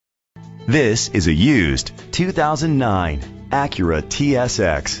This is a used 2009 Acura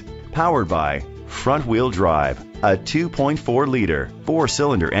TSX, powered by front-wheel drive, a 2.4-liter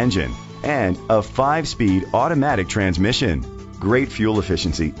 4-cylinder engine, and a 5-speed automatic transmission. Great fuel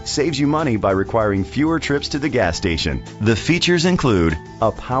efficiency saves you money by requiring fewer trips to the gas station. The features include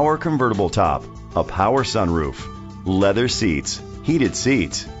a power convertible top, a power sunroof, leather seats, heated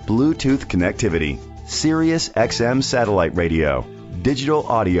seats, Bluetooth connectivity, Sirius XM satellite radio, digital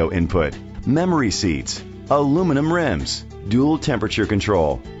audio input, memory seats, aluminum rims, dual temperature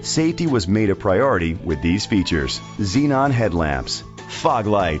control. Safety was made a priority with these features: xenon headlamps, fog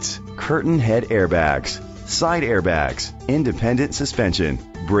lights, curtain head airbags, side airbags, independent suspension,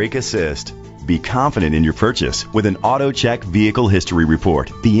 brake assist. Be confident in your purchase with an AutoCheck Vehicle History Report,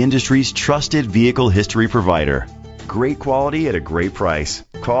 the industry's trusted vehicle history provider. Great quality at a great price.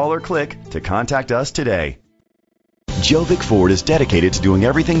 Call or click to contact us today. Gjovik Ford is dedicated to doing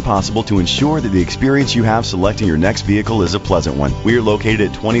everything possible to ensure that the experience you have selecting your next vehicle is a pleasant one. We are located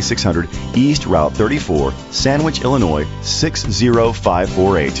at 2600 East Route 34, Sandwich, Illinois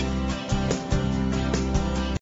 60548.